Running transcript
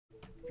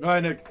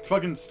Alright, Nick.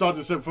 Fucking start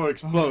this up before it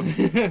explodes.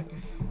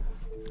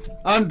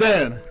 I'm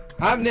Dan.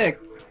 I'm Nick.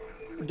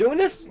 We're doing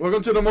this?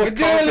 Welcome to the most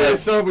complicated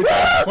episode we've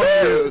had in 20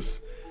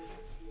 years.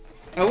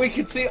 And we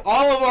can see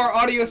all of our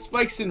audio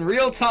spikes in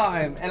real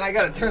time. And I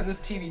gotta turn this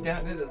TV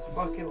down. It is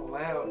fucking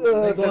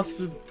loud.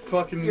 That's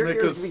fucking Your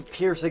ears Nick. be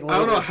piercing. I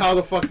don't know how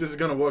the fuck this is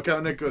gonna work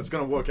out, Nick, but it's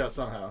gonna work out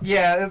somehow.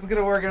 Yeah, it's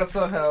gonna work out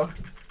somehow.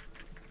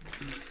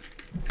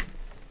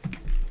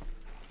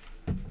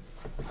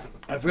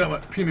 I forgot my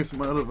penis in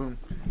my other room.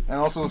 And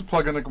also, let's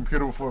plug in the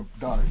computer before it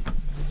dies.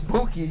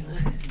 Spooky.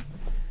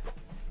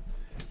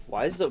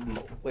 Why is the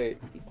why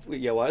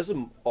does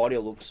the audio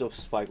look so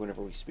spiked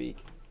whenever we speak?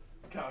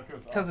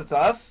 Because it's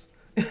us?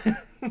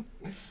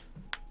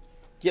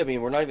 Yeah, I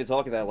mean, we're not even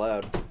talking that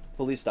loud.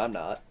 At least I'm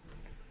not.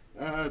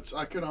 I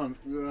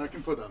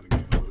can put down the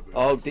game a little bit.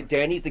 Oh,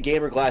 Danny's the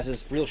gamer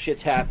glasses. Real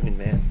shit's happening,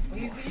 man.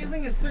 He's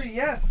using his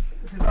 3DS.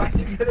 His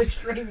eyes are gonna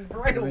strain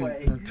right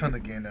away. Turn the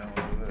game down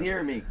a little bit.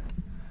 Hear me.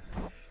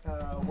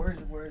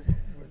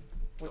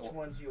 Which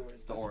one's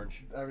yours? The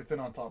orange. Everything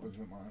on top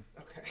isn't mine.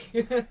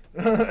 Okay.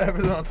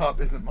 Everything on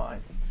top isn't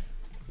mine.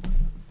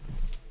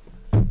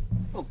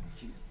 Oh,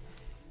 jeez.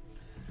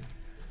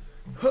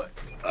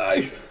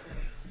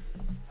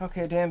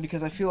 Okay, Dan,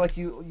 because I feel like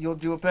you'll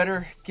do it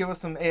better, give us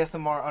some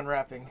ASMR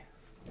unwrapping.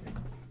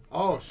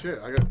 Oh shit,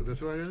 I got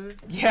this right here?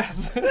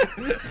 Yes.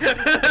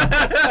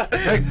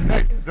 Hey,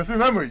 just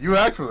remember, you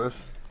asked for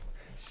this.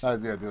 I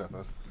gotta do that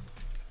first.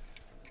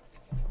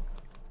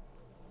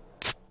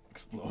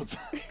 Explodes.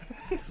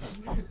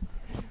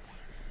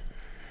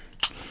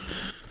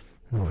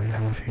 What we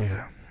have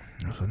here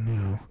is a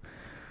new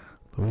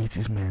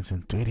Luigi's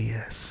Mansion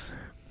 3DS.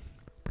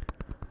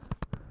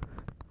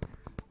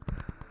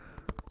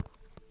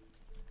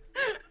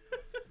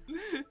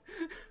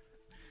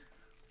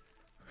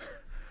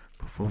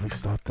 Before we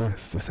start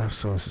this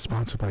episode is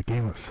sponsored by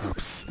Gamer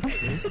Subs.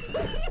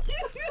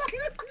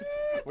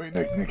 Wait,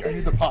 Nick, I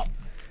need the pop.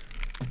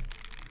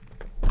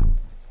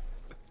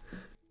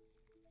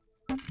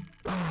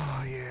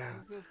 Oh yeah. I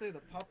was gonna say the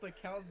pop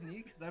like cow's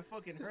knee, because I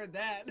fucking heard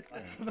that.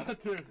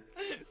 That too.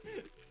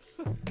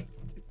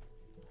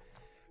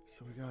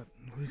 So we got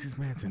Luigi's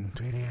Mansion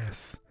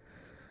 3DS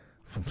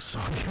from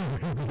Saudi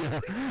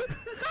Arabia.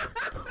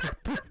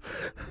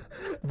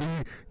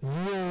 The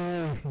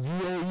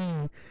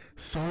UAE,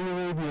 Saudi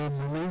Arabia,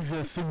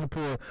 Malaysia,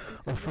 Singapore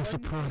official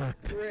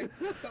product. Brick.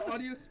 The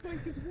audio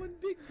spike is one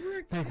big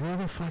brick. Nick, where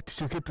the fuck did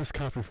you get this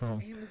copy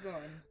from?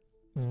 Amazon.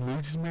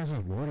 Luigi's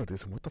Mansion World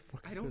Edition. What the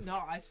fuck is I don't this?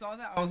 know. I saw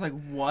that. I was like,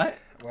 what?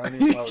 Well, I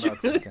need that's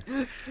okay.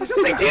 I was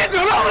just like, Dan,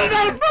 don't hold it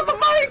out in front of the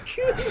mic.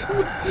 It's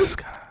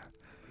gotta...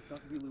 It's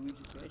not gonna be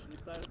Luigi's Mansion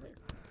inside of there.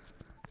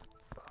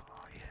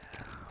 Oh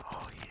yeah.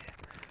 Oh yeah.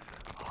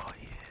 Oh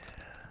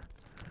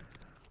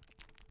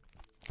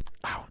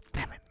yeah. Ow,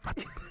 damn it. My...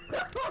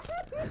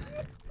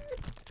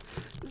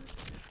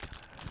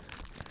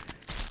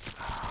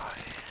 Oh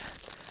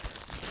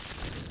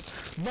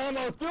yeah.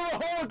 Mama, throw a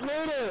hole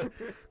glitter!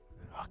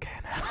 Okay,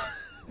 now.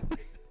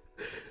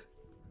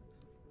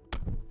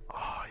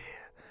 Oh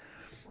yeah.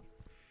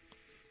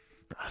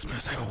 That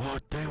smells like a war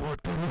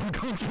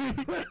country.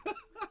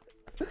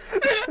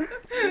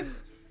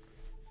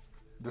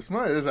 The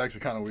smell is actually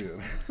kind of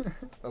weird.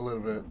 A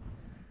little bit.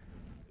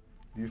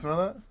 Do you smell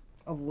that?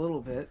 A little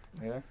bit.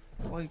 Yeah?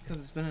 Well, because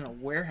it's been in a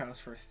warehouse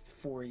for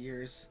 4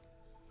 years.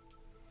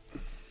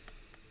 It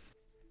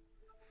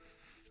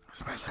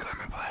smells like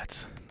lemon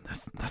plants.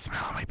 That's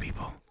smell of my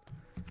people.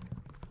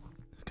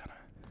 It's gonna...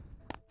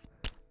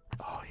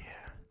 Oh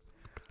yeah.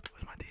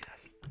 Where's my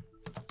DS?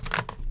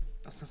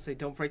 I was gonna say,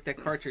 don't break that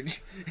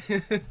cartridge.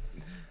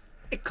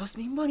 It cost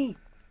me money.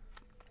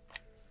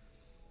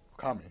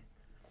 Kami.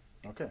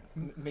 Okay.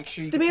 Make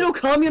sure you. They made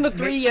Okami on the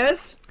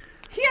 3DS.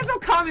 He has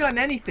Okami on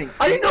anything.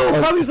 I didn't know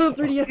Okami was on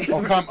the 3DS.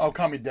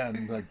 Okami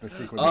Den, like the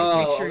sequel.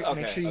 Oh.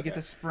 Make sure you get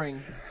the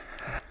spring.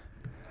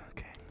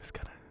 Okay, it's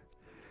gonna...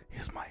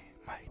 Here's my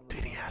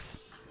 3DS.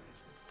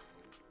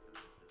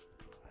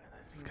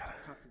 It's gotta...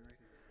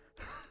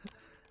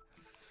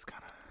 It's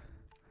gonna...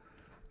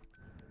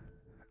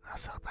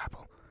 That's up,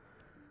 Apple.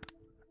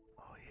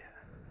 Oh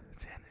yeah.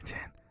 It's in. It's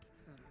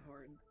not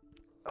hard.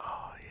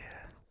 Oh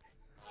yeah.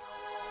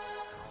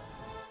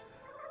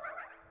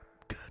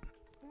 Good.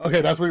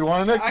 Okay, that's what you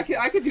wanted, Nick?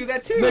 I could do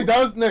that too. Nick,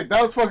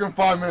 that was fucking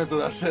 5 minutes of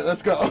that shit.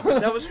 Let's go.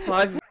 That was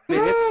 5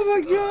 minutes. Oh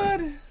my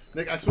god.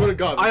 Nick, I swear to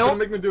God, you're gonna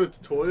make me do a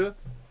tutorial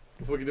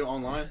before we can do it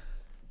online.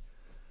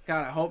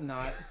 God, I hope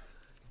not.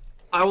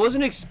 I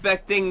wasn't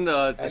expecting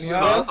the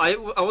Yeah? I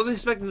wasn't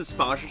expecting the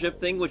sponsorship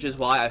thing, which is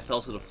why I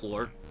fell to the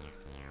floor.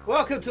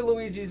 Welcome to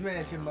Luigi's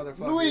Mansion,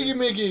 motherfucker. Luigi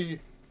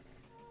Mickey.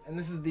 And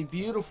this is the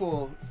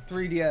beautiful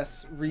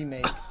 3DS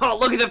remake. Oh,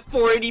 look at that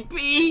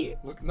 480p!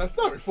 Look, that's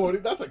not 40.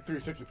 That's like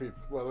 360p.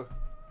 Well,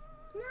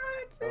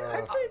 No,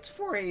 I'd say it's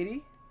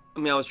 480. I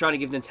mean, I was trying to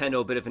give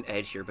Nintendo a bit of an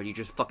edge here, but you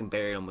just fucking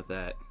buried them with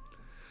that.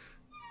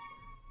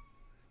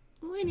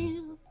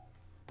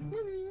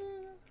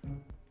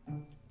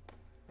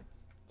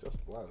 just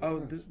wow.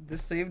 Oh,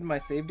 this saved my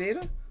save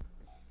data?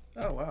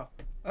 Oh, wow.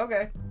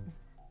 Okay.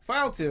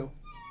 File 2.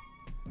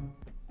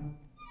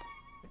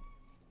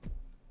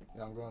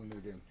 Yeah, I'm going to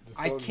new game. Just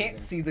I go to new can't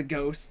game. see the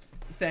ghost.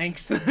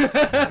 Thanks. Put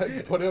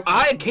it,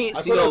 I can't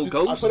see no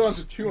ghosts. I put it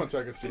onto 2 so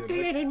I can see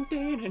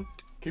it.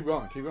 Keep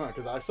going,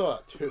 because I saw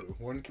it 2.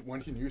 When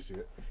can you see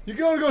it? You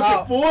gonna go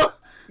to 4?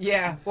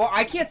 Yeah. Well,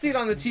 I can't see it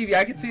on the TV.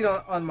 I can see it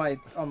on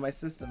my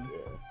system.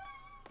 Yeah.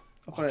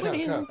 I'll put it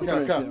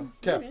in.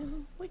 Cap.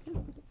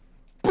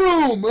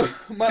 Boom!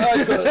 My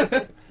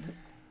eyesight.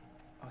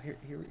 Oh, here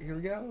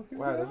we go.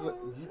 Wow, this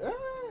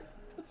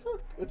is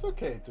it's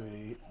okay.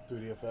 3D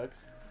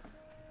effects.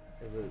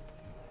 Here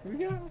we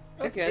go.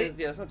 Okay,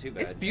 yeah, it's not too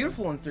bad. It's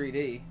beautiful in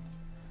 3D.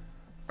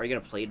 Are you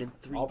gonna play it in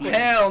 3D?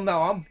 Hell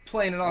no, I'm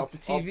playing it off the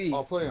TV.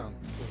 I'll play on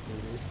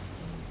 3D.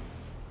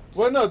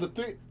 Well, no,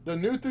 the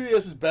new 3DS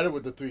is better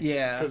with the 3D.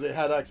 Yeah. Because it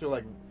had actually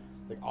like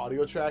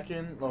audio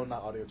tracking. No,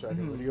 not audio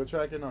tracking. Video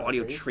tracking. On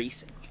Audio the face.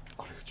 tracing.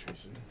 Audio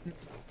tracing.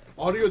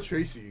 Audio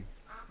tracing.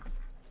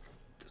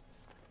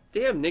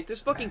 Damn, Nick,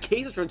 this fucking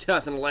case is from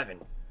 2011.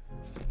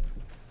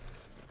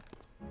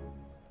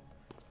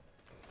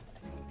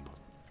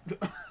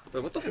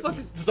 Wait, what the fuck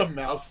is... This is a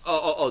mouse.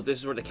 Oh, this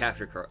is where the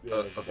capture card...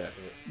 Yeah, okay.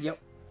 Yep.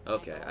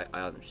 Okay,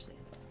 I understand.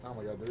 Oh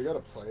my god, do we gotta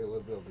play a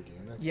little bit of the game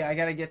next? Yeah, I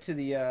gotta get to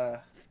the,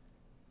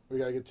 We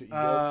gotta get to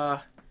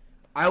ego.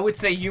 I would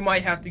say you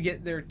might have to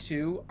get there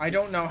too. I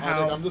don't know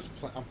how... I'm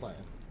playing.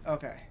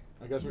 Okay.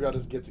 I guess we gotta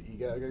just get to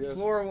EGAG, I guess.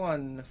 Floor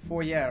 1,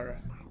 foyer.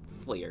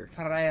 Flare.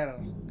 Ferrer.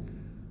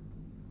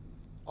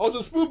 Also,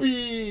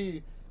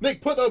 Spoopy!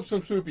 Nick, put up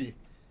some Spoopy.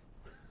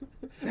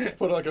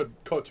 Put like a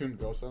cartoon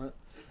ghost on it.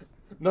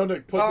 No,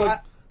 Nick, put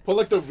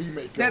like the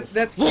remake ghost.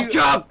 That's cute. Wolf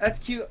Job! That's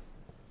cute.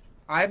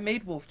 I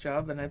made Wolf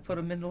Job and I put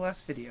him in the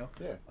last video.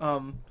 Yeah.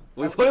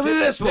 We put him in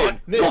this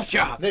one! Nick, Wolf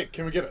Job! Nick,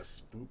 can we get a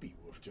Spoopy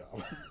Wolf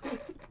Job?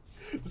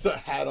 Is a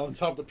hat on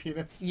top of the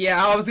penis?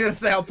 Yeah, I was gonna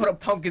say I'll put a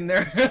pumpkin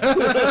there.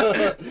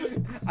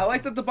 I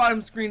like that the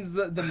bottom screen's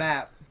the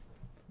map.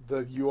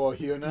 You are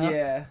here now?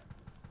 Yeah.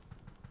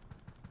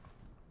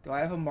 Do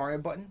I have a Mario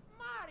button?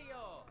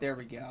 Mario! There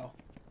we go.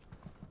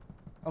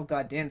 Oh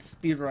god, Dan's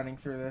speed running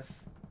through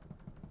this.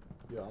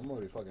 Yeah, I'm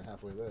already fucking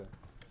halfway there.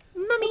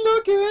 Mummy!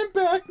 Looking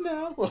back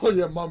now. Oh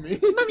yeah, mommy.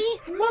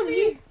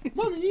 Mummy!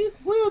 Mommy,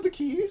 where are the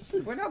keys?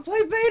 We're not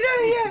playing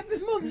Bayonetta yet!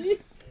 Mommy.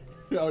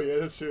 Oh yeah,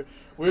 that's true.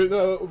 We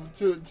to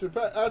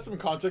add some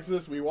context to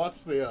this, we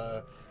watched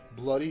the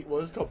Bloody.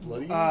 What is it called?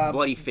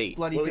 Bloody Fate.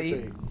 Bloody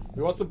Fate.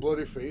 We watched the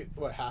Bloody Fate.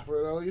 What, half of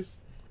it at least?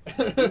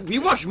 We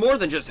watched more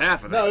than just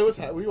half of it. No, it was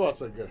we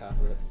watched a good half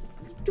of it.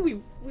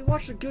 Dude, we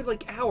watched a good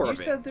hour You of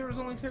it. said there was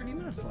only 30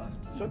 minutes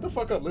left. Shut the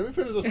fuck up. Let me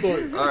finish the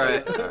story. All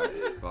right.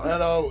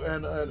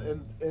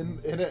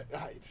 And it,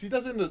 she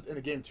does it in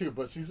the game too,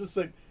 but she's just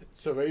like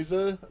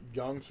Teresa,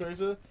 young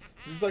Teresa.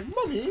 She's like,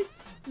 Mommy,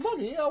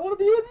 I want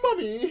to be with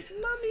Mommy.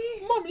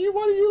 Mommy,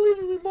 why are you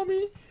leaving me,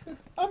 Mommy?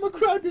 I'm a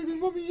crybaby,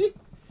 Mommy.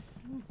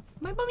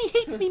 My mommy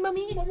hates me,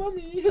 Mummy. My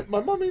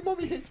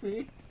mommy hates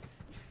me.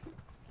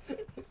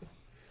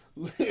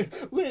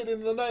 Late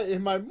in the night,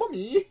 and my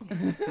mommy.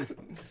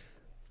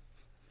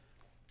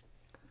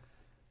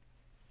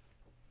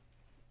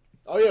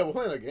 Oh yeah, we're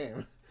playing a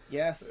game.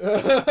 Yes.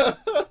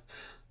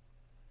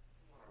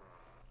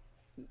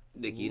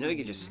 Nick, you know you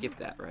could just skip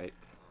that, right?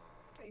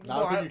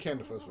 No, I think you can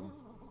the first one.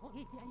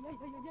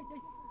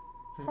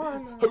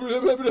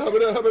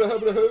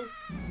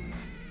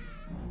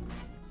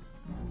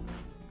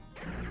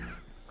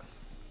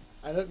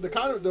 And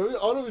the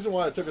only reason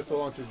why it took us so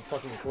long to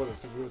fucking record this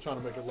because we were trying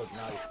to make it look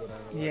nice, but then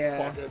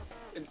Yeah. fuck it,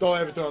 throw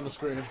everything on the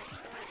screen.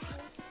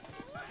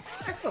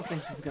 I still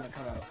think this is gonna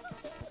come out.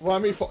 Well, I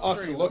mean for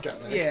us to look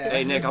at, Nick. Yeah.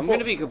 Hey, Nick, I'm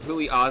gonna be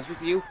completely honest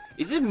with you.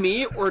 Is it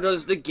me, or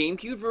does the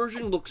GameCube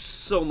version look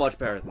so much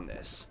better than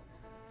this?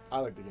 I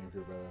like the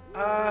GameCube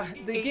better.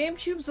 The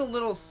GameCube's a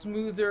little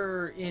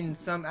smoother in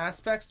some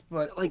aspects,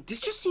 but Like, this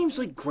just seems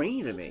like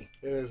grainy to me.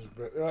 It is.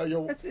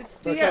 it's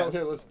look DS.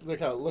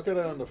 look at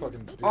it on the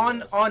fucking DS.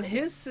 On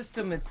his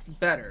system, it's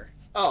better.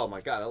 Oh my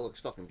god, that looks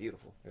fucking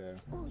beautiful. Yeah.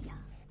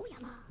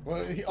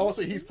 Well,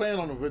 he's playing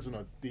on the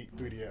original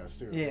 3DS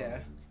too. Yeah.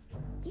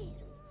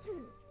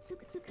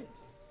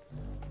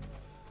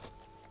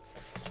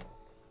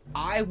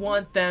 I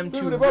want them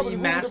to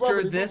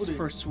remaster this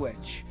for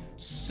Switch.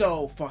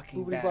 So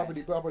fucking bad.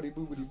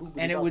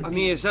 And it would I be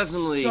mean, it's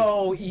definitely...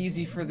 so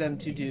easy for them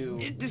to do.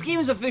 This game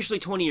is officially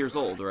 20 years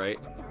old, right?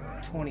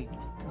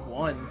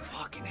 21.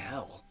 Fucking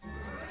hell.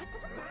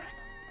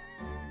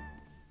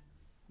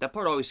 That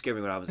part always scared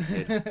me when I was a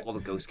kid. All the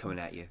ghosts coming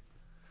at you.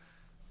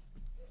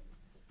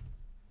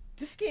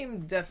 This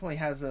game definitely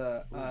has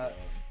a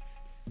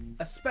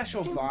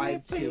special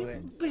vibe to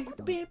it.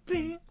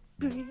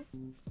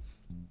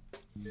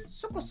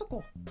 Suko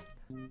Suko.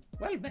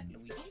 Well met,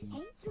 Luigi.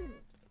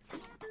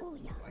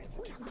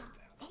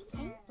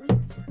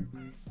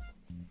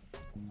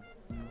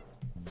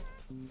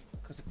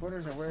 Because the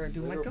quarters are where I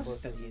do my ghost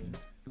studying.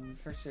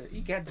 First year,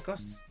 EGAD's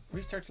Ghost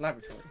Research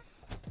Laboratory.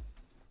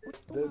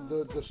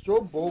 The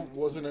strobe bulb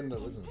wasn't in the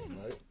original,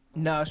 right?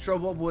 No,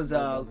 Strobe Bulb was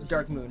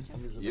Dark Moon.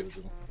 I'm using the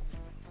original.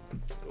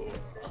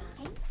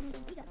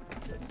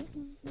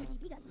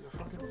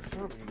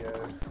 Fucking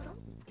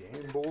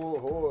Game Boy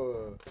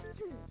horror.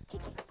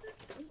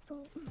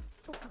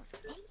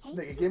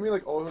 Nick, it gave me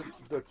like all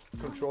the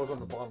controls on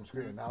the bottom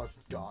screen, and now it's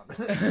gone.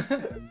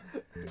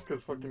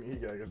 Because fucking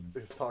Ega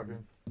is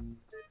talking.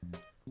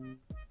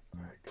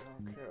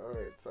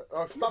 Alright, so,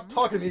 oh, stop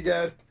talking,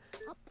 Egad!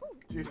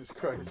 Jesus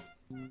Christ.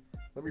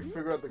 Let me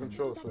figure out the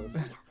controls first.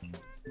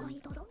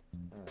 Alright.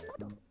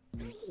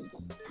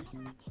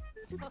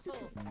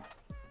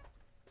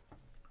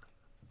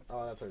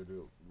 Oh, that's how you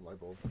do it. Light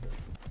bulb. Okay.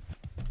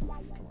 Come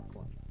on.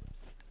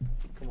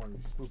 Come on, you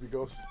spoopy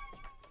ghost.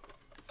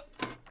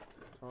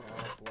 Turn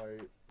off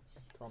light.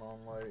 Turn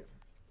on light.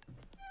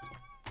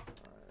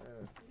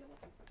 Alright.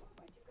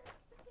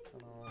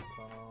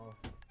 Turn off.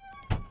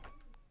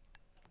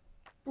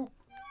 Boop.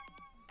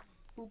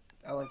 Boop.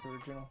 I like the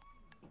original.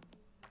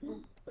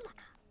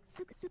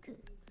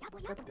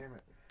 God damn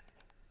it.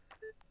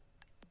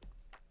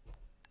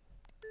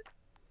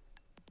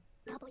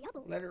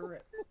 Let her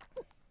rip.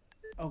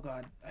 Oh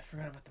god, I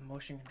forgot about the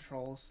motion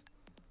controls.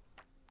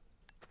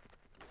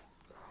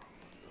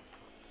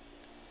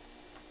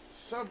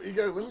 Shut up,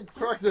 Ego, let me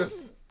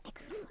practice!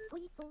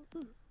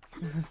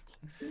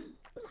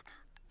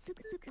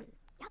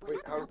 Wait,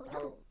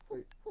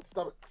 wait,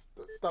 stop it,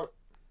 stop it.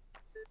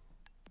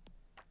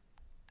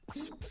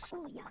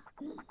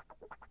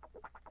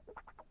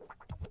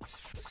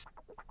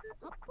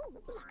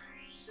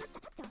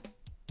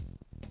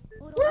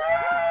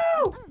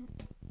 Woo!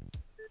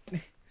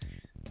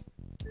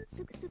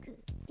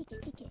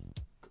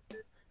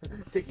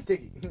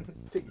 Ticky.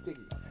 Okay,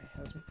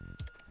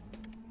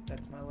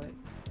 that's my light.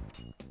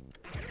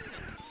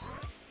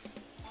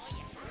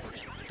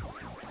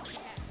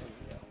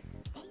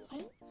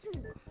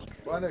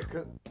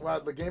 Wow,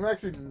 the game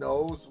actually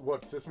knows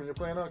what system you're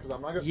playing on, because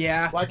I'm not gonna.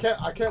 Yeah. Well,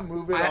 I can't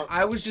move it.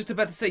 I was just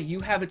about to say you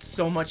have it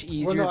so much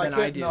easier than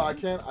I do. No, I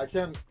can't.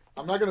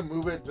 I'm not gonna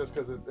move it just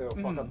because it'll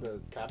fuck up the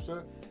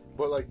capture.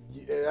 But like,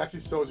 it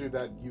actually shows you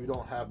that you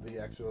don't have the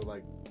actual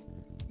like.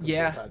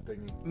 Pad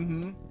thingy.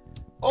 Mm-hmm.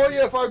 Oh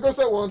yeah, 5 ghosts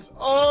at once.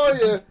 Oh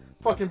yeah,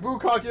 fucking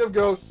bukkake of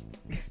ghosts.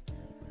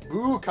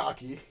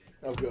 Bukkake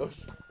of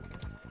ghosts.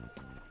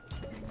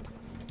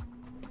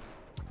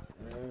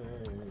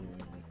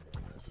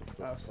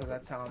 Oh, so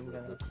that's how I'm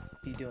gonna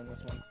be doing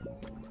this one.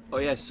 Oh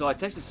yeah, so I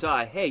texted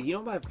Sai, hey, you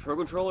know what my Pro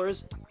Controller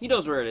is? He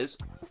knows where it is.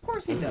 Of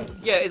course he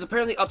does. Yeah, it's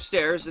apparently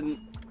upstairs in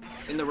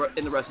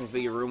the wrestling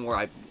figure room where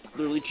I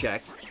literally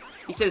checked.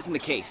 He said it's in the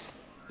case,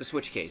 the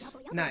Switch case.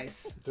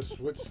 Nice. The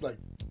Switch like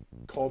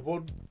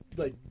cardboard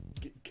like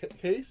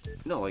case?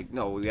 No,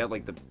 we had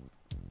like the.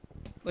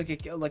 Like a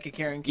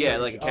carrying case. Yeah,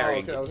 like a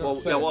carrying. Oh, okay,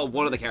 well, yeah, well,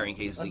 one of the carrying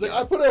cases. I was like,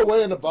 I put it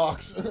away in the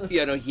box.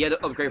 Yeah, no, he had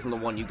to upgrade from the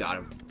one you got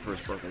him for his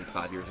birthday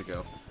 5 years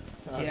ago.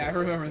 Yeah, I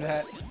remember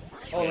that.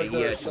 Oh, Yeah, like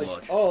he had too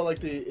much.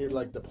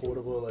 the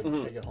portable like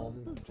take it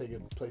home, take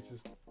it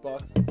places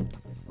box.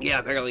 Yeah,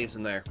 apparently it's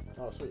in there.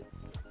 Oh sweet.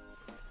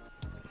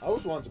 I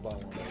always wanted to buy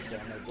one of those, so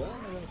I'm like, well,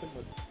 I'm gonna take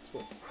my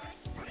Switch.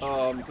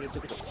 Could have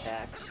took it to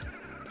PAX.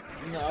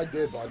 No, I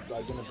did, but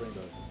I didn't bring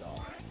the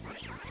doll.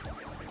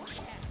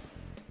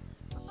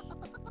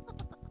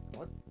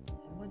 What?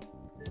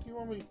 What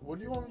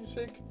do you want me to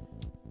shake?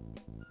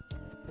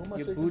 Who am I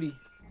Your shaking? booty.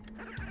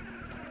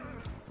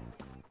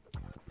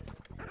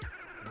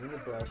 In the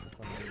back if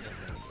I'm in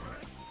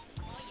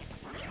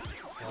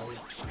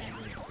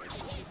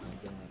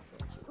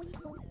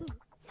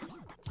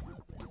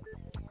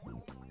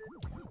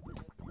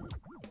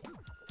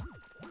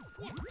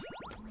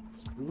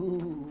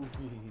Spooky.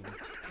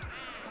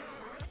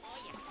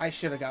 I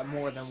should have got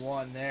more than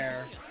one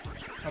there.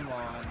 Come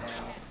on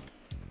now.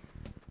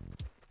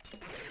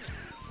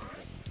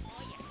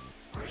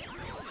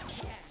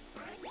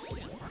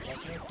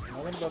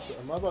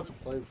 Am I about to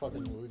play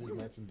fucking Luigi's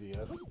Mansion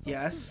DS?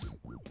 Yes.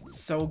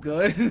 So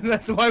good.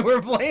 That's why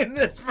we're playing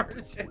this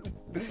version.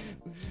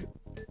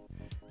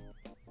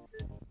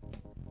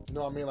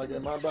 No, I mean like,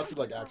 am I about to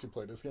like actually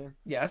play this game?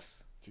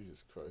 Yes.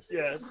 Jesus Christ.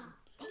 Yes.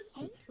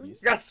 Yes.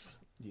 Yes.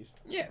 Yes.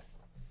 Yes.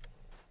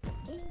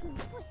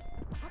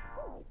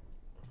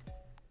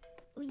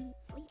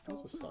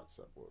 What's a start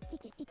set word?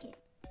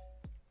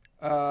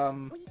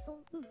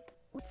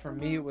 For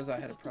me it was I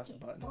had to press a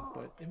button,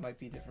 but it might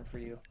be different for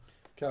you.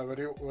 Okay,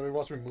 ready to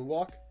watch me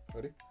moonwalk?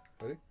 Ready?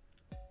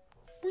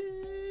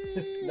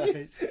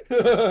 Nice.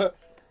 That's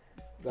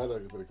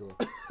actually pretty cool.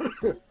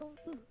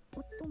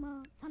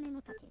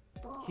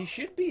 He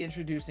should be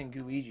introducing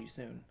Gooigi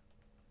soon.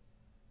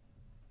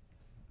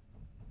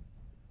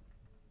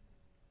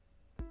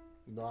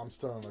 No, I'm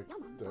still on like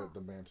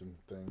the Mansion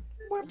thing.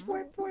 Oh,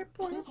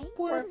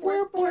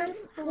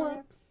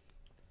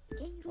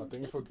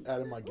 thank you for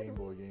adding my Game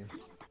Boy game.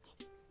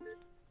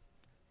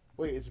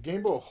 Wait, it's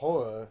Game Boy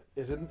Horror.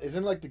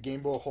 Isn't like the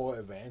Game Boy Horror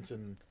Advance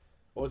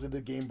or is it the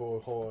Game Boy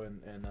Horror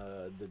and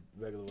the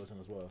regular version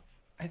as well?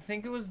 I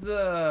think it was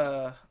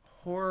the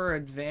Horror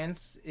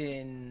Advance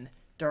in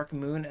Dark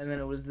Moon, and then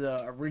it was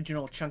the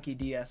original Chunky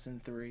DS in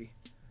 3.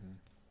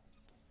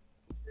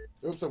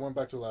 Oops, I went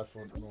back to the last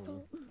one.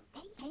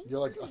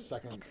 You're like a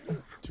second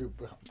two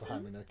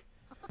behind me, Nick.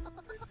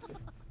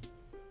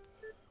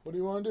 What do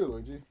you want to do,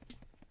 Luigi?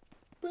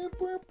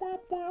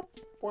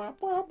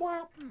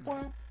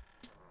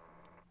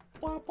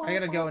 I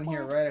gotta go in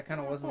here, right? I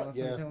kind of wasn't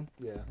listening to him.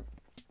 Yeah.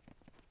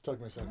 Took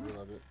me a second to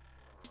realize it.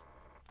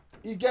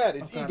 Egad,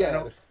 it's Oh, God,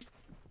 Egad.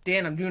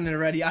 Dan, I'm doing it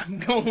already. I'm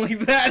going like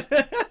that.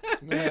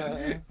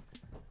 Yeah.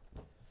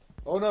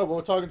 Oh no, but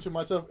we're talking to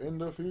myself in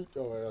the future.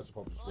 Oh, wait, that's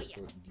probably just wait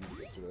for you to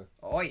get to the.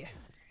 Oh yeah.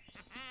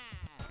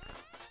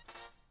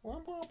 Oh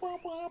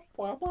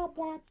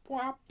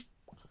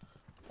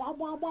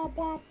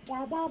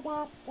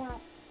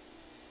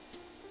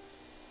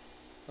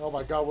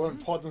my god, we're in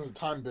Partners of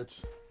Time,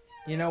 bitch.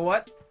 You know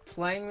what?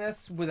 Playing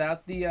this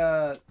without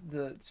the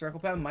circle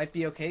pad might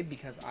be okay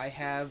because I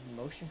have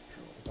motion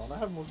controls. Don't I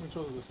have motion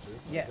controls of this too?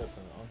 Yeah. I gotta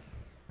turn it on.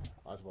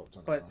 I was about to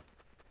turn But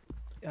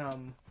it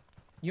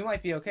you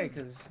might be okay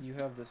because you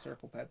have the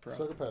circle pad pro. on.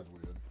 Circle pad's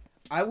weird.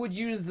 I would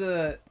use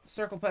the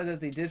circle pad that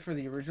they did for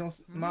the original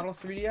model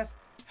 3DS.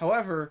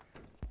 However,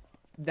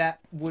 that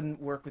wouldn't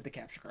work with the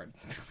capture card.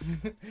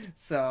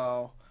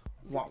 So,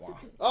 wah wah.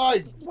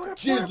 I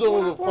jizzed all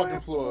over the fucking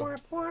floor.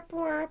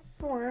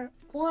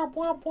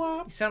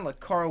 You sound like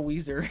Carl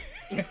Weezer.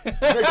 Nick,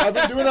 I've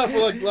been doing that for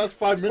like the last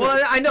 5 minutes.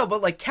 Well, I know,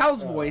 but like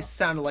Cal's voice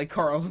sounded like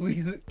Carl's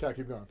Weezer. Okay,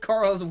 keep going.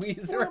 Carl's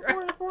Weezer.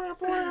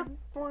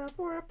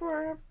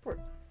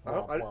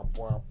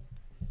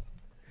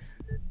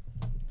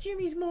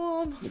 Jimmy's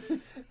mom.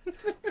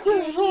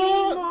 Jimmy's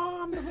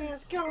mom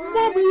has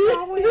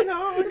Mommy.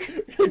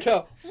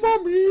 Cal,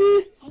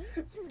 Mommy.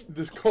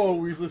 This Carl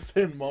Weasley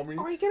saying Mommy.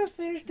 Are you gonna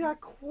finish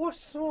that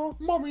croissant?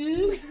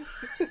 Mommy.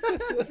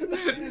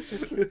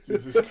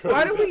 Jesus Christ.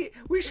 Why do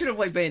we should have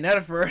played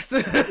Bayonetta first. Yo,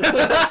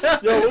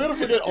 we're gonna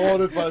forget all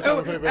this by the time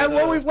we play Bayonetta. And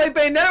when we play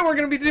Bayonetta, we're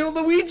gonna be doing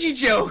Luigi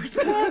jokes.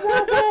 I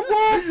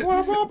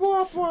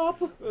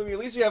mean, at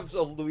least we have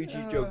a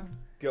Luigi joke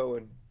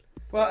going.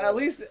 Well, at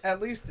least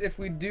if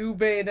we do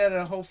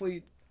Bayonetta,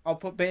 hopefully I'll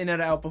put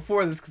Bayonetta out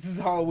before this because this is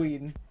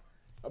Halloween.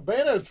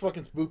 Bayonetta's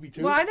fucking spooky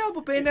too. Well, I know,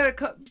 but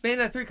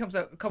Bayonetta 3 comes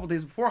out a couple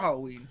days before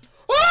Halloween.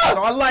 So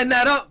I'll line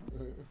that up.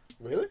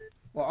 Really?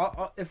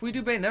 Well, if we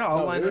do Bayonetta,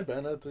 I'll line really? it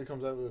Bayonetta 3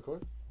 comes out with a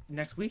record?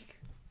 next week.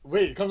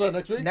 Wait, it comes out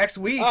next week? Next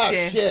week, Ah,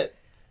 Dan. shit.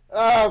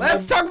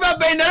 Let's talk about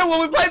Bayonetta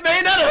when we play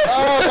Bayonetta.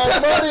 Oh, my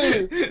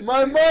money!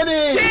 My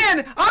money!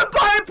 Dan, I'm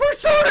buying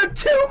Persona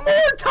 2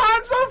 more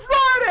times on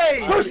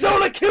Friday.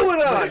 Persona I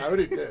Q-Anon!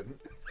 already did.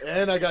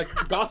 And I got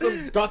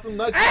Gotham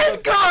Knights.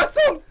 And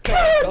Gotham!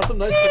 Gotham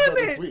Knights comes damn out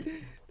this it!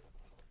 week.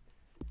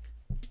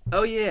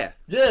 Oh yeah.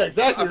 Yeah,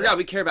 exactly. I forgot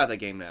we care about that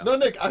game now. No,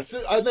 Nick, I was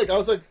like,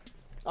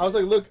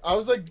 look, I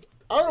don't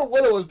know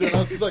what it was doing. I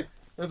was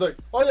like,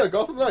 oh yeah,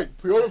 Gotham Knight,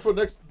 pre-order for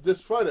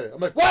this Friday. I'm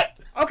like, what?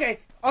 Okay.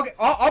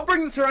 I'll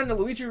bring this around to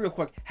Luigi real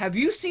quick. Have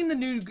you seen the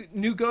new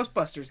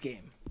Ghostbusters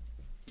game?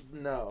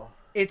 No.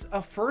 It's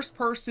a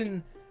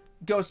first-person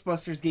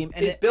Ghostbusters game,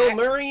 and Is Bill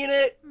Murray in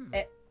it?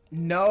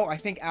 No, I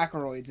think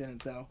Aykroyd's in it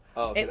though.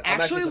 Oh, it I'm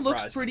actually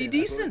looks surprised. pretty Yeah,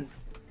 decent,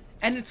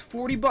 and it's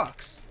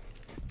 $40.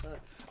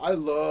 I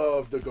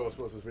love the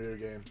Ghostbusters video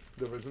game.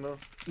 The original.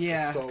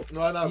 Yeah. So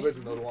no, not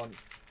original. The one.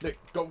 Nick,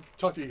 go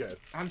talk to you guys.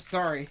 I'm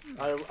sorry.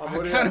 I'm I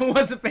already kind of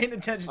wasn't paying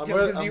attention to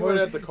it because you were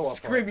at the co-op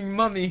screaming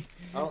 "mummy."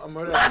 I'm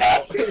already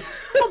at the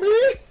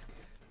Mommy!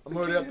 I'm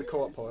already at the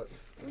co-op part.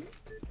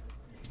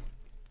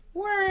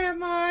 Where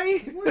am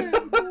I? Where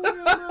am I?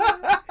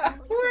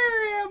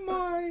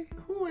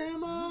 Who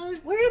am I?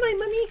 Where am I,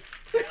 money?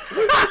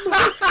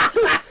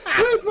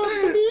 Where's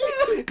my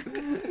money?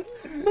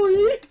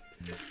 Money?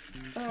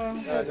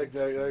 Nick, I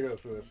gotta go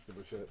through this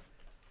stupid shit.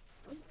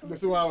 This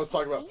is why I was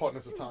talking about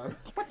Partners of Time.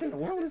 What in the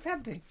world is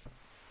happening?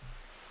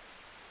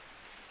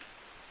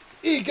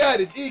 Egad,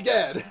 it's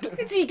Egad!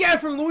 It's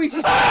Egad from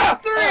Luigi's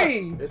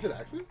 3! Is it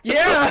actually?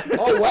 Yeah!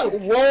 Oh, wow.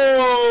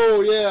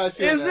 Whoa! Yeah, I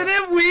see it. Isn't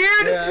now. it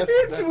weird? Yeah,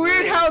 it's that's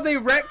weird weird. how they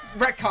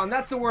retcon.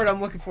 That's the word I'm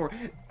looking for.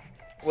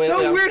 Wait,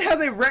 So weird how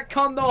they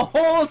retcon the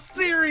whole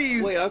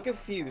series. Wait, I'm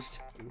confused.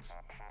 Oops.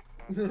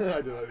 I did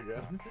that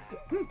again.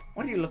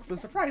 Why do you look so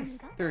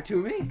surprised? There are two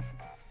of me.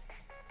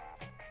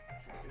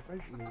 If I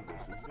move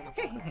this, is it gonna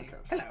Hey, fuck up the caption?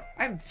 hello.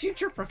 I'm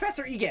future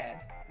Professor Egad.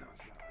 No,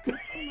 it's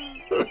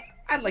not.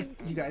 I'd like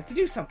you guys to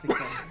do something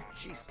for me.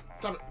 Jeez.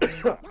 Stop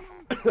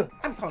it.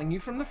 I'm calling you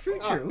from the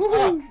future.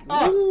 Woohoo.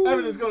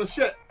 Everything's going to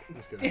shit. I'm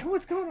just kidding.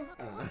 What's going on?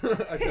 I don't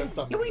know. I can't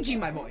stop. Luigi,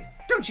 my boy,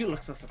 don't you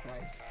look so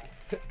surprised.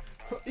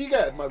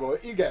 Egad, my boy.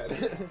 Egad.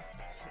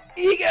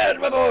 Egad,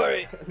 my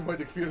boy! My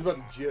computer's about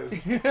to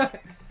jizz.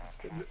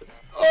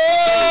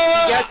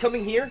 Oh! Egad's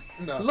coming here?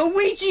 No.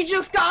 Luigi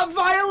just got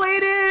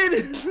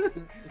violated!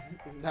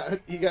 Nah,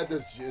 Egad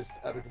does jizz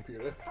at a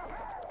computer.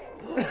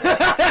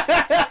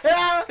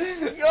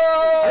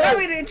 Allow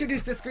me to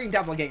introduce this green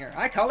doppelganger.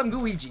 I call him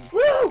Gooigi.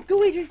 Woo!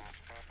 Luigi!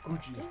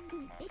 Gucci.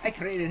 I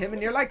created him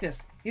in your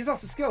likeness. He's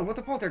also skilled with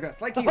the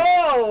poltergeist, like you.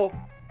 Oh!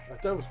 I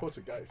thought it was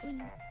Poltergeist.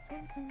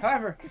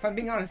 However, if I'm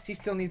being honest, he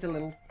still needs a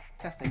little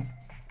testing.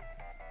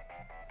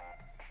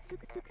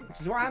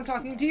 Which is why I'm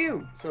talking to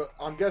you. So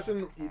I'm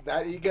guessing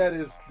that Egad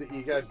is the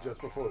Egad just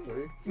before 3.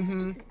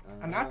 Mm-hmm.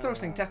 I'm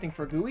outsourcing testing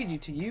for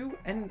Gooigi to you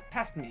and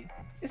past me.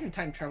 Isn't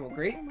time travel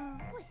great?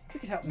 If you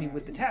could help me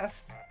with the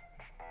test.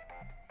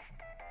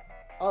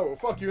 Oh, well,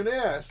 fuck you in the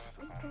ass.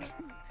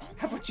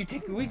 How about you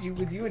take Luigi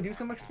with you and do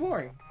some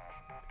exploring?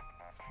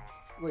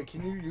 Wait,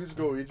 can you use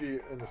Gooigi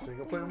in the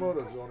single player mode,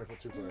 or is it only for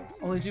 2 players?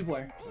 Only 2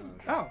 player.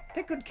 Oh,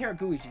 take good care of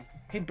Gooigi.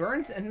 He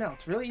burns and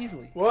melts really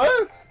easily.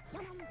 What?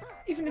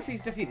 Even if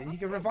he's defeated, he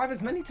can revive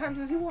as many times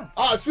as he wants.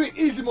 Ah, sweet,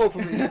 easy mode for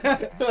me.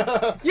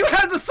 You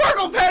have the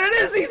circle pad. It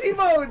is easy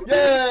mode.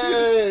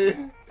 Yay!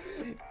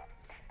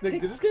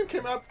 Nick, did this game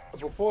came out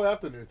before or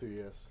after New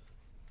 3DS?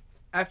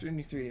 After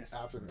New 3DS.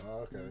 After,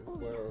 oh, okay.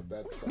 Well,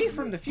 that's Me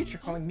from the future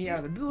calling me out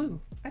of the blue.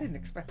 I didn't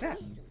expect that.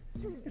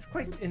 It's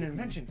quite an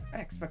invention. I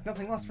expect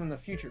nothing less from the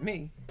future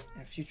me.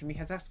 And if future me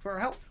has asked for our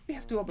help, we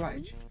have to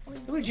oblige.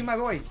 Luigi, my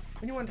boy,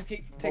 when you want to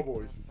take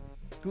boy.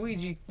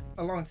 Luigi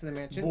along to the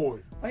mansion, Boy.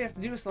 all you have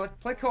to do is select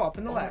play co-op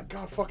in the Oh my lab.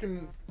 god,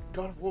 fucking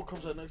God of War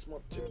comes out next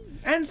month too.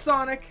 And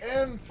Sonic.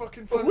 And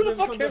fucking But who the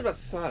fuck comes cares out- about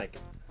Sonic?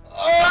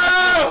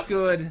 Ah! It's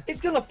good. It's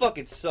gonna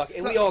fucking suck,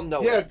 and So- we all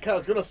know Yeah, it. Kyle,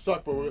 it's gonna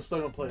suck, but we're still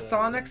gonna play it.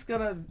 Sonic's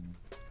gonna.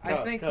 I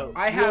Kyle, think Kyle,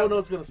 I we all have. know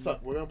it's gonna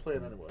suck. We're gonna play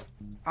it anyway.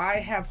 I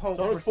have hope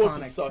Sonic for Forces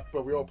Sonic. suck,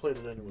 but we all played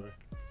it anyway.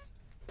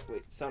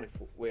 Wait, Sonic.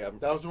 Wait, I'm.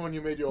 That was the one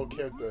you made your old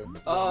character.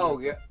 Oh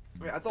yeah.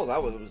 Wait, I thought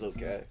that was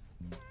okay.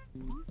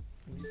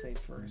 Let me save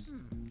first.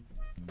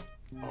 Oh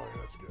yeah,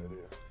 that's a good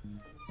idea.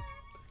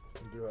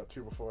 I'll do that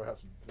too before I have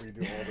to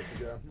redo all this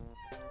again.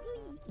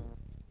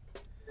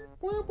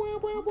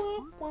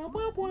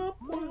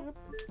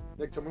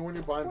 Nick, tell me when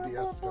you're buying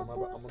DS. I'm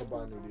gonna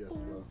buy a new DS as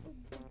well.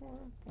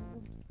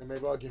 And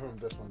maybe I'll give him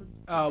this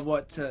one.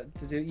 What to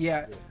do?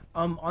 Yeah.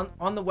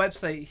 On the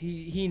website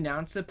he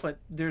announced it, but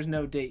there's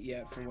no date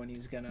yet for when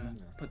he's gonna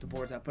put the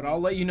boards out. But I'll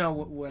let you know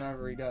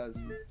whenever he does.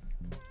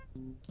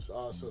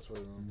 So that's what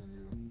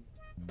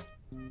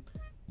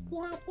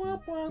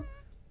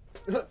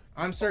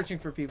I'm searching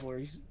for people. Are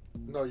you...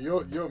 No,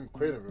 you're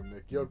creative,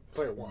 Nick. You're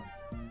player 1.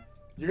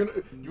 You're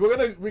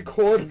gonna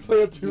record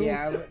player 2.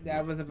 Yeah,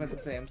 I was about to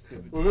say I'm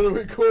stupid. We're gonna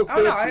record Oh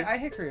player no, 2. I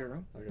hit creator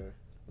room. Okay.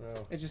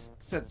 Well, It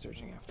just said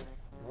searching after.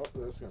 well,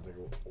 this is gonna take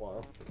a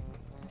while.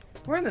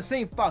 We're in the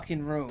same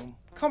fucking room.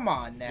 Come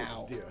on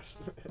now. It's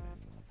DS.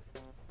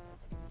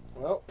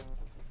 Well,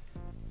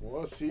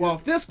 we'll see. Well,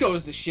 if this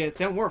goes to shit,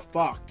 then we're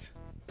fucked.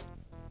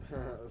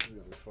 This is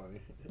gonna be funny.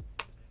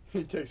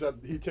 He takes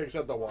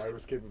out the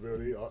wireless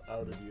capability out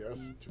of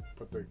DS to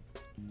put the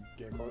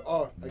game card.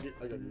 Oh, I got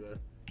you there.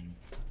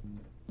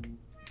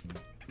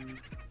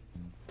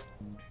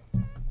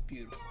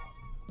 Beautiful.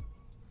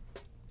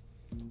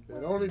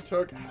 It only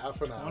took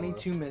half an hour.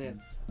 22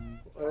 minutes.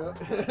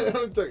 It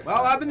only took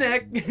Well, half. I've been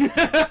Nick.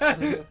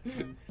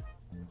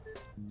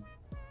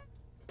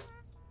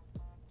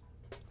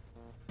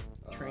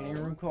 Training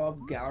room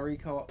co-op, gallery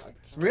co-op.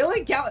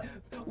 Really?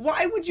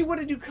 Why would you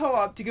want to do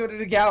co-op to go to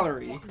the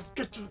gallery?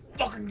 Get your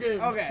fucking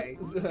game. Okay.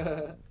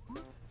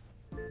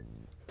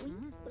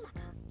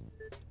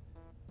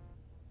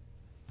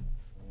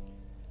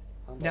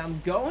 Now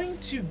I'm going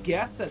to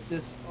guess that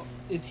this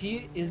is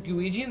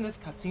Gooigi in this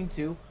cutscene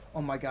too.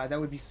 Oh my god, that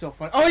would be so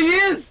fun. Oh, he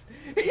is!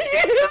 He is!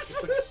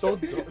 It's like so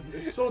dull.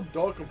 It's so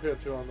dull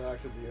compared to on the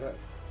actual DS.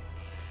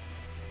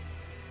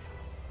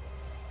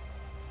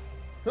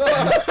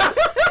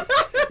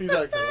 He's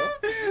like,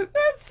 huh?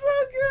 That's so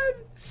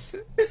good.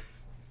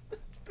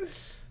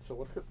 So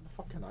what the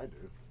fuck can I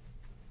do?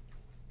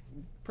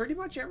 Pretty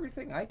much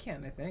everything I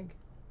can, I think.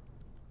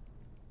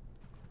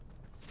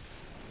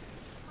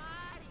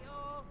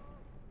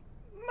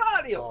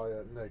 Mario. Oh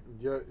yeah, Nick,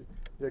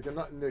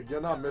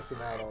 you're not missing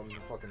out on the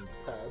fucking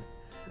pad.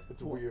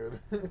 It's weird.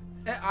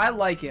 I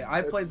like it.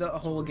 I played the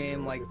It's whole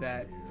game weird. like It's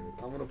that. weird.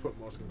 I'm gonna put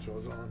mouse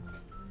controls on.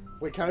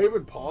 Wait, can I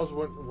even pause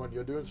when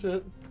you're doing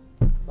shit?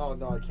 Oh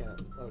no, I can't.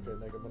 Okay,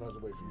 Nick, I'm gonna have to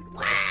wait for you to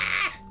pause.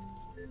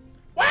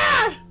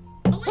 Wah!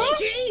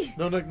 Luigi!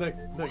 No, Nick, I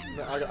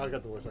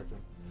got the voice acting.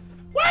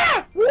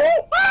 Wah! Woo!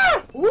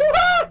 Wah! Woo!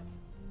 Ah!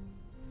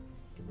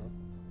 Keep going.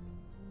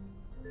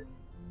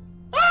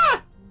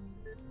 Ah!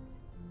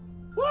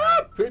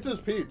 Wah! Princess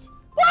Peach.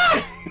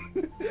 Wah!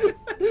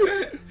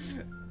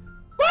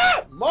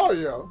 Wah!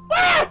 Mario.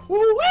 Wah!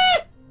 Woo! Wah!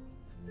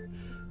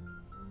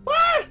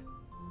 Wah!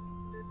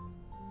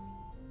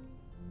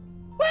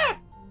 Wah!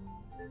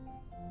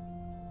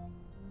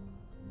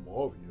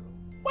 Mario.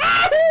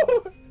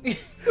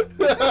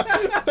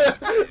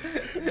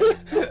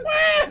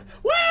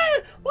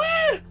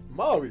 Wah!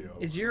 Mario.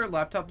 Is your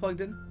laptop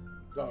plugged in?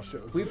 Oh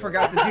shit. let's We do that.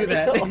 forgot to do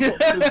that.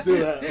 Let's do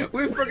that.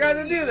 We forgot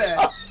to do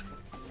that.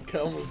 I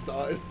almost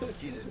died.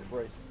 Jesus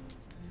Christ.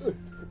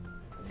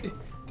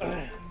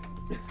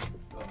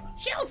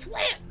 She'll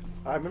flip.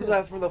 I remember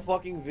that from the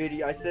fucking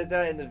video. I said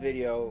that in the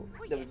video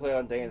that we played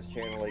on Dan's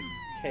channel like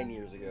 10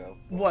 years ago.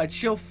 What?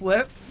 She'll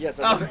flip? Yes,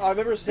 Oh. I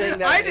remember saying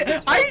that. in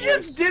the I tone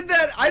just voice. did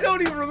that. I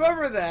don't even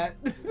remember that.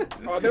 Oh,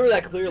 I remember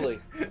that clearly.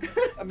 I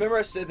remember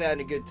I said that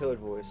in a good Toad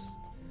voice.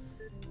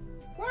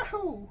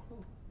 Wow.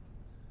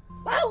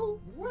 Wow.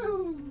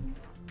 Woo.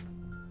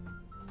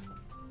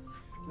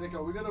 Nick,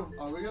 are we gonna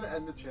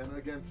end the channel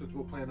again since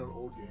we're playing an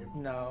old game?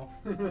 No,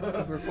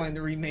 because we're playing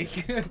the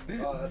remake. Oh,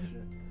 that's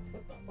true.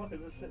 What the fuck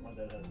is this shit my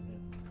dad has in here?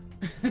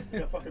 It's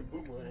like a fucking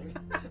boomerang.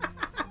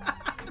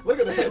 Look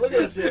at it. Look at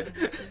this shit.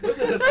 Look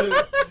at this shit.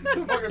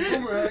 The fucking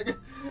boomerang.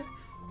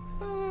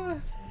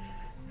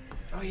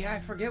 Oh yeah, I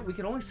forget. We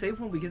can only save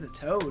when we get the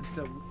toad,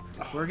 so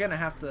we're gonna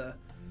have to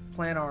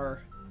plan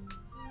our.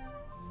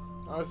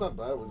 Oh, it's not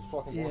bad. We're just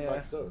fucking walk Yeah.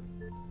 back to toad.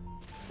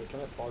 Wait, can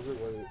I pause it?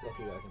 Wait,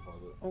 okay, yeah, I can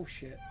pause it. Oh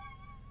shit.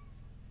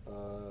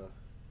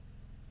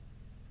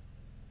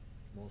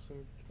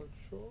 Motion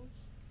controls?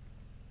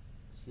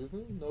 Excuse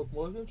me? No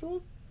motion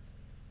controls?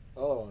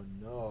 Oh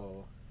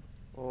no.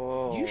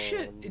 Oh, You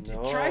should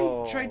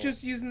no. try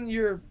just using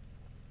your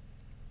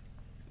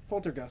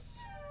poltergeist.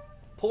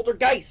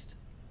 Poltergeist!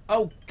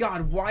 Oh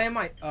god, why am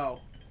I? Oh,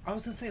 I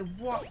was gonna say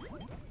what?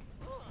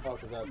 Oh,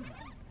 cause that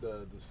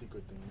the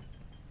secret thingy.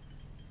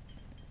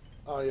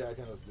 Oh yeah, I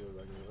can just do it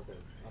regular. Okay,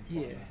 I'm fine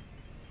Yeah. now.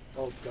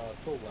 Oh god,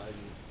 so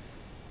laggy.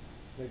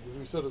 Like,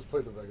 we should just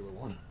play the regular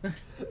one.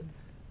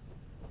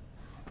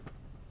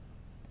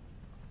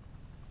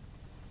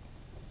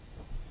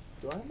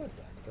 Do I have my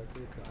backpack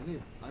here? 'Cause I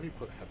need to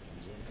put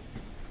headphones in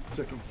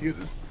so I can hear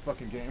this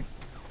fucking game.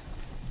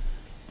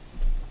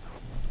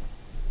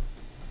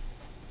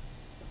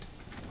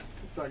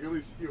 So I can at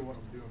least hear what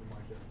I'm doing in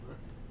my character.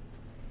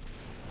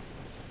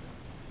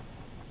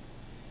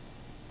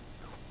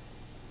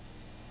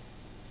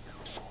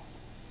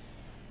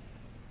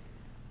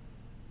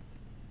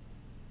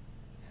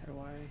 How do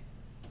I?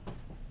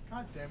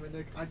 God damn it,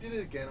 Nick. I did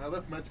it again. I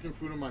left Mexican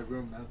food in my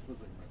room. Now it smells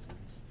like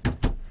Mexicans.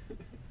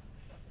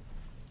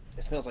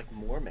 It smells like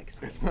more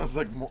Mexican. It smells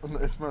like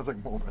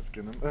more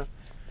Mexican in there.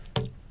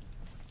 I'm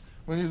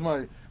gonna use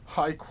my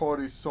high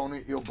quality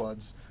Sony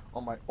earbuds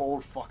on my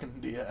old fucking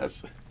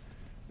DS.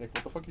 Nick,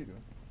 what the fuck are you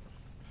doing?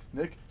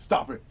 Nick,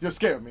 stop it. You're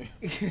scaring me.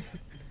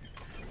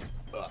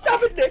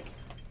 Stop it, Nick!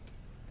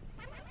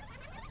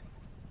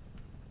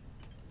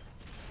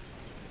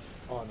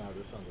 Oh no,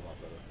 this sounds a lot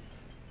better.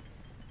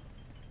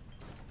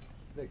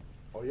 Nick,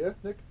 oh yeah,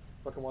 Nick?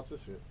 Fucking watch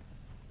this shit.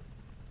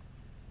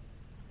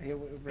 Hey,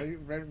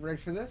 ready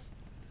for this?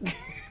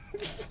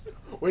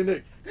 Wait,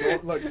 Nick,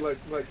 don't,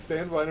 like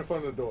stand right in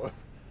front of the door.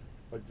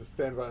 Like, just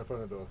stand right in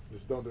front of the door.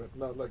 Just don't do it.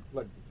 No,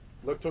 like,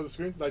 look towards the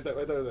screen. Like that,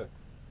 right there, right there.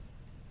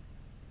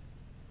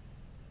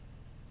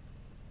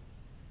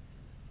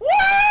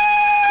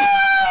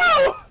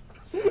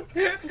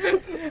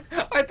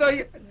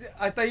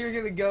 I thought you were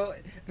gonna go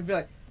and be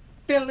like,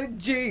 Billie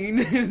Jean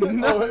is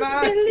not wait.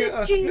 my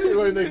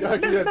girl. Wait, Nick,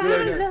 actually, yeah, do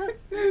that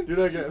again. Do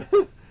that again.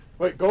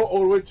 Wait, go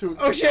all the way to...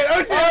 Oh shit, oh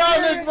shit!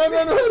 Oh,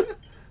 Nick,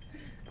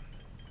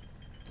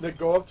 no. Nick,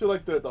 go up to,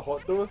 like, the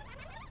hot door.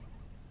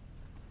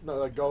 No,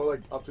 like, go,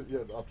 like, up to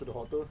the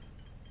hot door.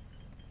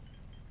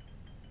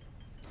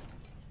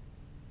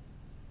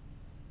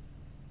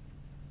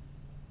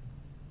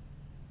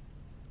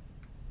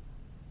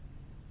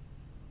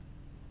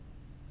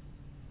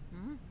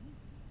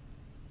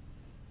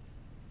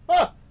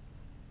 Ah!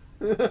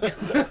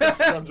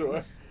 Runs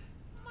away.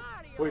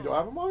 Wait, do I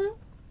have a Mario?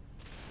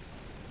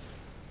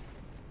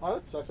 Oh,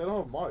 that sucks. I don't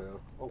have a Mario.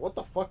 Oh, what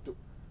the fuck do...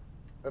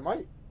 Am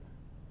I...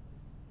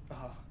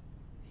 Oh,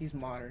 he's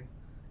modern.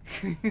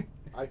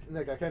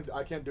 Nick,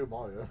 I can't do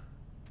Mario.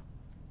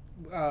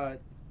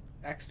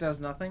 X does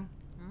nothing.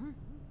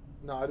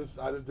 No, I just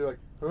do like,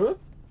 huh?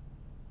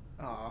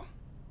 Oh.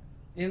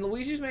 In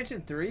Luigi's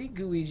Mansion 3,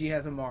 Gooigi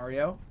has a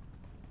Mario.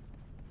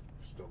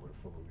 Still live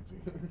for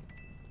Luigi.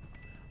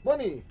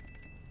 Money!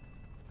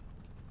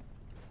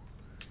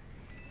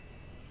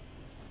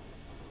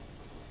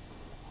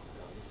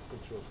 God, this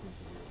control screen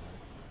can be weird, man.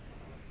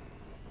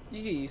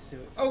 You get used to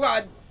it. Oh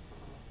god!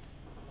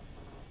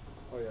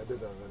 Oh yeah, I did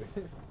that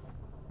already.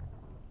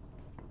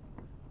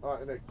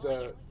 Alright, Nick,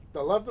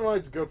 the left and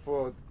right's good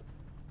for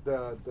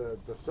the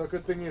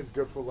circuit thingy is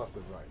good for left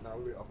and right. Now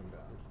we'll be up and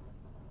down.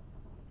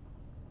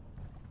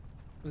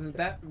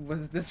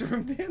 Was it this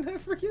room, Dan? I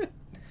forget.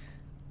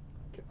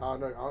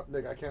 No,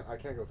 Nick, I can't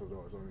go through the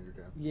doors. Only you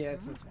can. Yeah,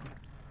 it's this one.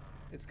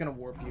 It's gonna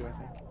warp you, I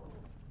think.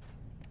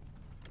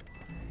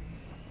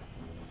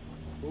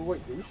 Oh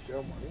wait, do we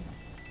sell money?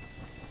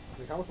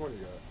 Nick, how much money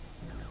you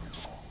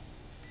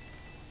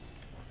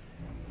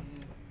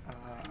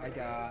got? I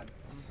got.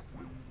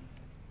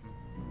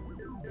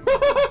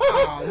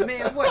 Oh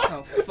man, what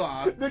the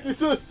fuck? Nick, you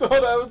should have saw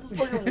that. It was just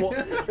fucking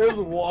it was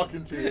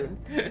walking to you.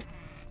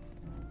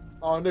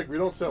 Oh, Nick, we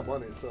don't sell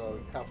money, so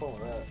have fun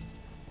with that.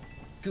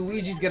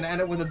 Gooigi's gonna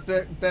end up with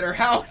a better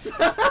house.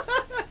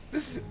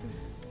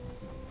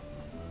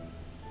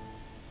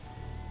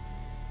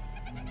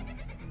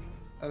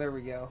 Oh, there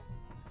we go.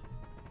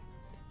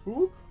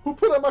 Who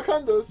put out my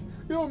condos?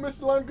 You,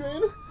 Mr. Lime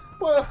Green?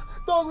 Well,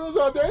 dog wheels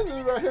are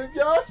dangerous right here,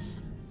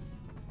 yes?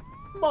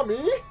 Mommy?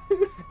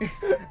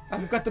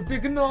 I've got the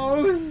big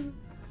nose.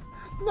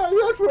 Now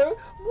you're friend.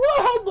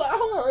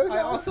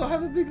 I also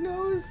have a big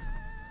nose.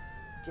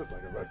 Just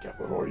like a red cap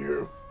before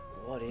you.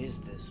 What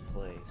is this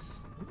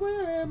place?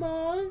 Where am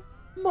I?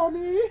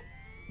 Mommy?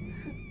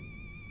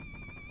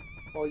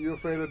 Oh, you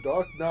afraid of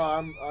dark? No,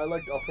 I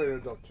like afraid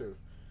of dark too.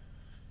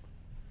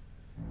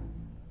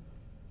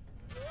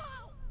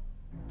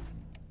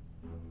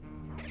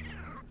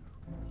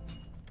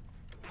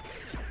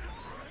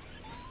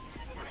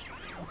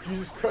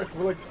 Jesus Christ,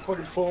 we're like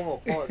fucking pulling them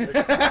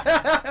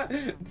apart.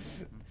 Nick.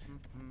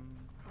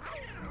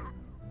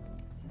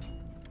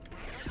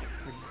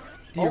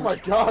 Oh my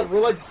god, we're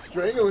like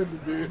strangling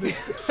the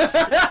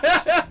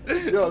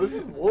dude. Yo, this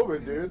is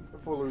morbid, dude.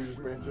 For Luigi's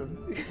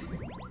Mansion.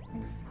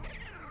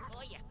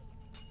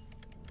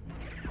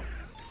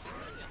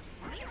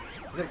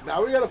 Nick,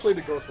 now we gotta play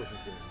the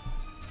Ghostbusters game.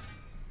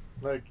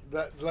 Like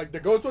that, like the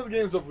Ghostbusters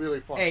game is a really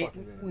fun Hey,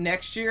 fucking game.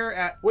 next year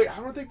at Wait, I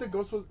don't think the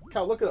Ghostbusters.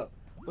 Cal, look it up.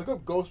 Look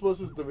up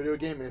Ghostbusters the video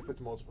game if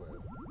it's multiplayer.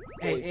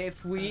 hey, Wait.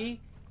 if we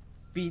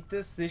beat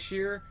this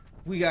year,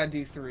 we gotta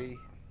do 3.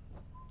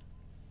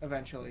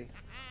 Eventually.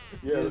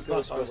 Yeah, New it's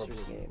not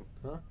Ghostbusters game.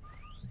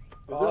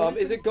 Is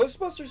Is it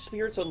Ghostbusters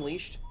Spirits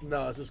Unleashed?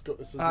 No, it's just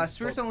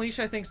Spirits Unleashed,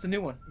 I think, is the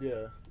new one.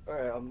 Yeah.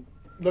 Alright,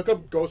 Look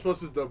up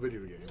Ghostbusters the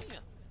video game.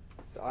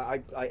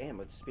 I am.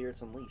 It's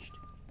Spirits Unleashed.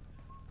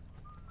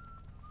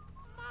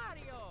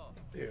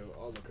 Yeah,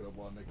 I'll look it up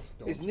while next.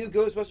 It's new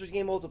Ghostbusters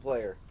game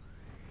multiplayer.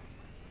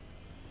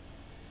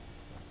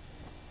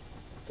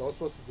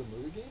 Ghostbusters the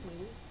movie game,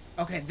 maybe?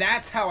 Okay,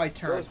 that's how I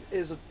turn.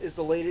 Is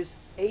the latest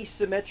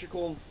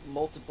asymmetrical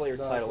multiplayer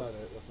No, title. that's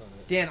not it. That's not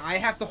it. Dan, I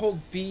have to hold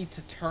B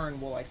to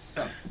turn while I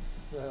suck.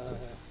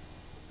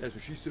 That's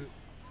what she said.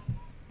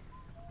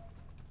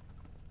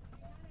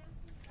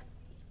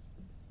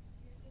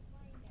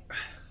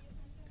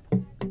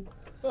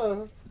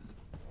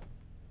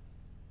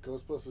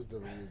 Ghostbusters the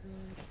video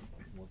game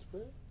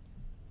multiplayer?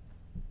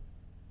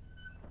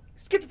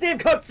 Skip the damn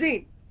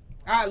cutscene!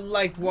 I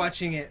like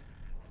watching it.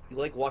 You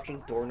like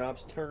watching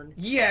doorknobs turn?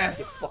 You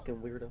Yes! fucking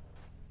weirdo.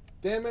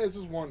 Damn it, it's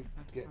just one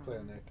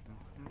player, Nick.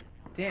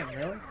 Damn,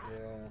 really?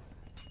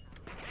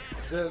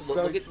 Yeah.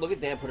 Look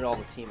at Dan putting all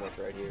the teamwork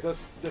right here. The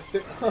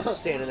Just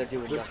standing there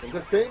doing nothing.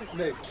 the same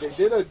Nick. They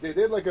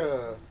did like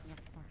a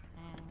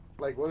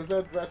what is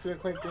that Ratchet and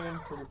Clank game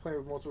where you're playing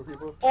with multiple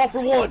people? All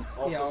for one!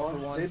 All Yeah, for all one.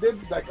 for one. They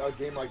did like a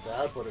game like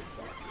that, but it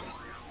sucks.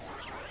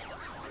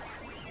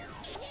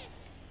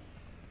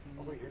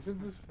 Oh wait,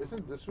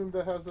 isn't this one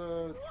that has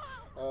a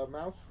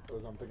mouse? Or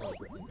is I'm thinking of a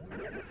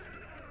different one?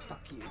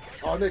 Fuck you.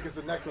 Oh, Nick, it's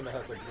the next one that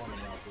has like one of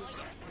the mouses.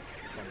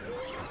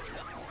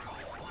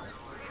 Something.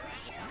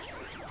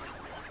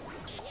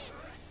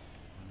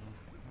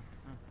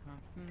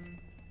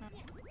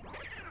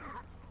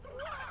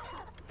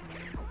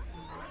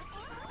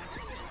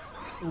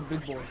 Ooh,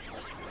 big boy.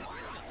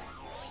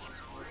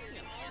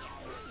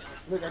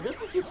 Nick, I guess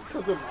it's just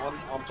because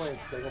I'm playing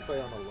single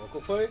play on the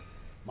local play.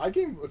 My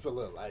game was a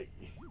little laggy.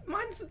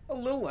 Mine's a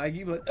little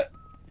laggy, but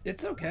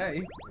it's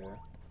okay. Yeah.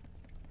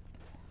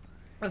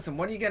 Listen,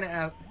 what are you gonna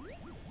ask?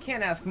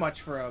 Can't ask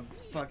much for a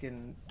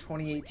fucking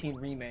 2018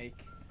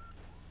 remake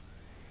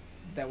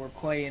that we're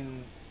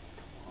playing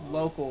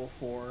local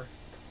for.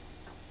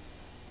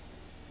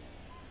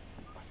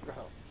 I forgot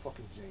how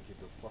fucking janky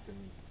the fucking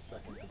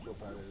second control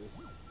pad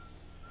is.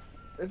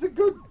 It's a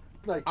good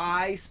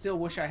I still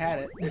wish I had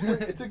it.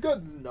 it's a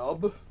good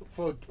nub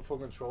for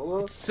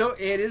controller. So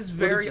it is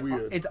very. it's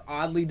weird. It's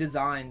oddly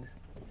designed.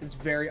 It's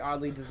very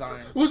oddly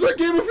designed. Where's my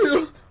game of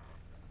you?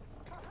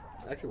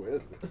 Actually, where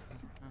is it?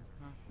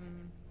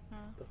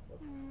 The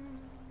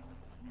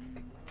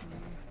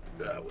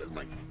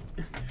fuck?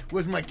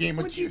 Where's my game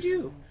of What'd you juice?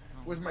 do?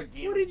 Where's my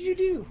game? What did you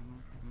do?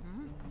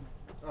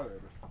 Oh, there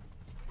it is.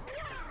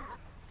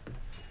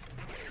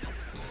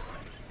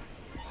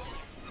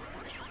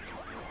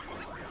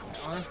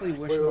 I honestly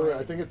wish. Wait. my-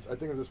 I think it's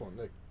this one,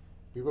 Nick.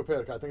 Be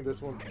prepared. I think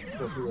this one's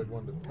supposed to be like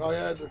one. Oh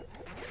yeah.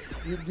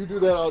 You do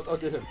that. I'll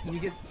get him. You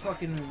get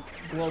fucking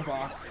glow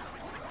box.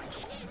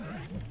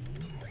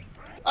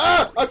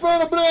 Ah! I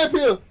found a banana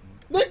peel.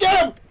 Nick,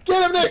 get him!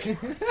 Get him, Nick!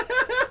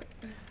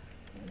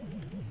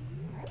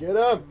 Get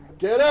him!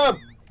 Get him!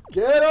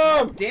 Get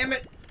him! Damn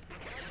it!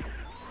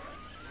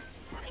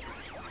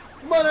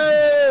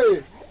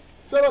 Money!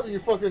 Shut up, you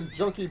fucking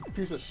junky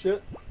piece of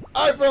shit.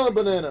 I found a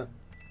banana.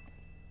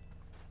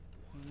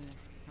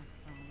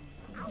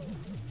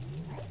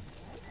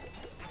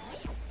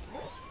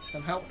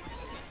 Some help.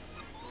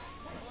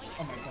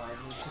 Oh my god,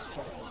 we're just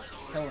fucking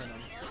killing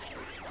him.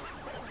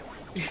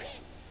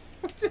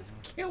 We're just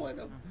killing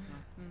him.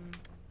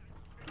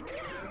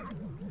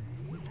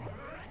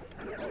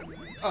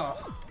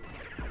 Oh.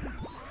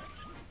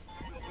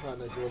 Nah,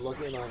 Nick, you're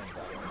lucky and I'm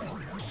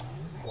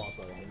bad. Lost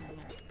by that.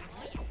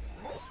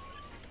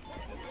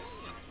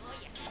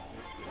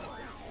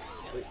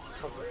 Wait,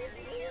 fuck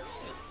it.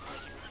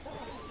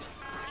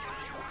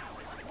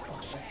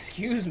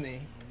 Excuse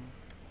me.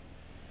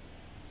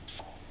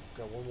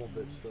 Got one more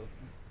bit still.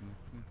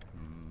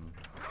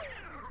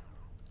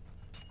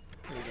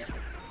 Here we go.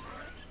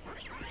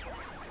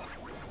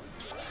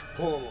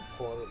 Pull him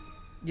apart.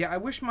 Yeah, I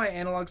wish my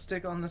analog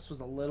stick on this was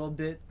a little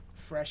bit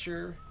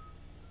fresher,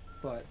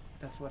 but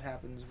that's what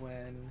happens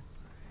when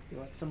you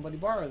let somebody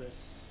borrow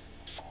this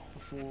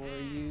before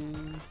you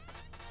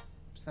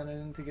send it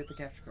in to get the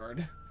capture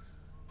card.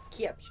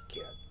 Capture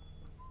card.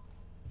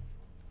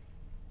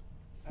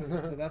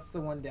 Okay, so that's the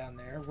one down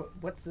there.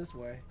 What's this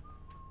way?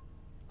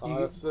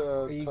 That's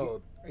you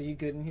Toad. Are you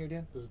good in here,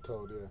 Dan? This is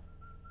Toad, yeah.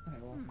 Okay,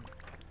 well.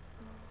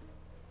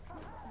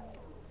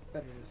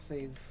 better to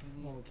save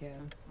when we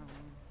can.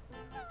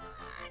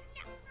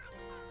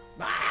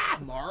 Ah,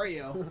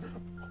 Mario.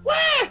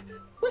 Where?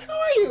 Where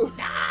are you?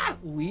 Ah,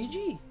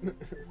 Luigi.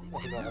 Oh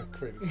no, I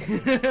created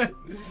something.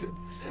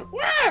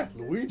 Where?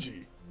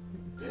 Luigi.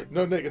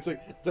 No, Nick, it's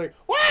like,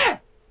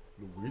 where?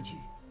 Luigi.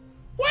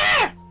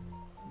 Where?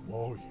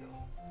 Mario.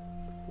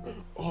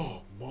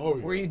 Oh,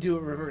 Mario. Where you do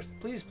it reverse.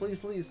 Please, please,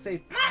 please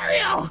save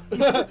Mario.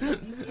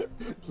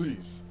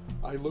 Please.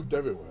 I looked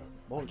everywhere.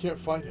 I can't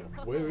find him.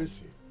 Where is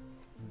he?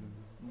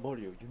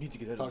 Mario, you need to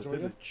get out Talk of to the him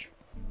again? village.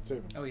 Save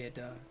him. Oh yeah,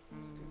 duh.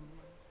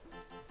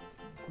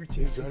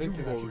 Is there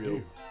anything I can Mario.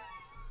 do?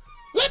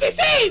 Let me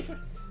save!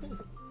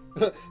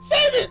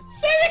 Save it!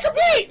 Save it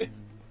complete!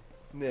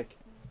 Nick,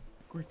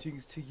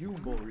 greetings to you,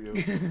 Mario.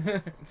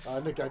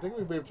 Nick, I think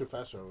we may have too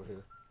fast over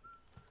here.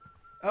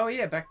 Oh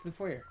yeah, back to the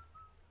foyer.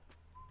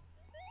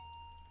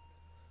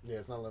 Yeah,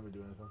 it's not letting me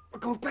do anything. We're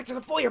going back to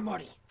the foyer,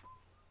 Marty.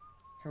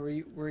 Where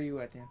are you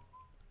at, Dan?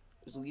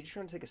 Is Luigi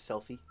trying to take a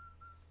selfie?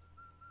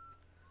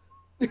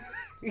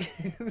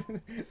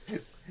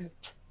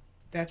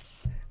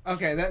 That's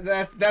okay.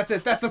 That's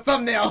it. That's a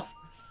thumbnail.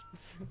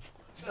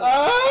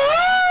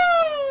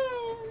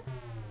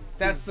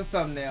 That's the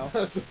thumbnail.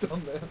 That's a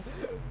thumbnail.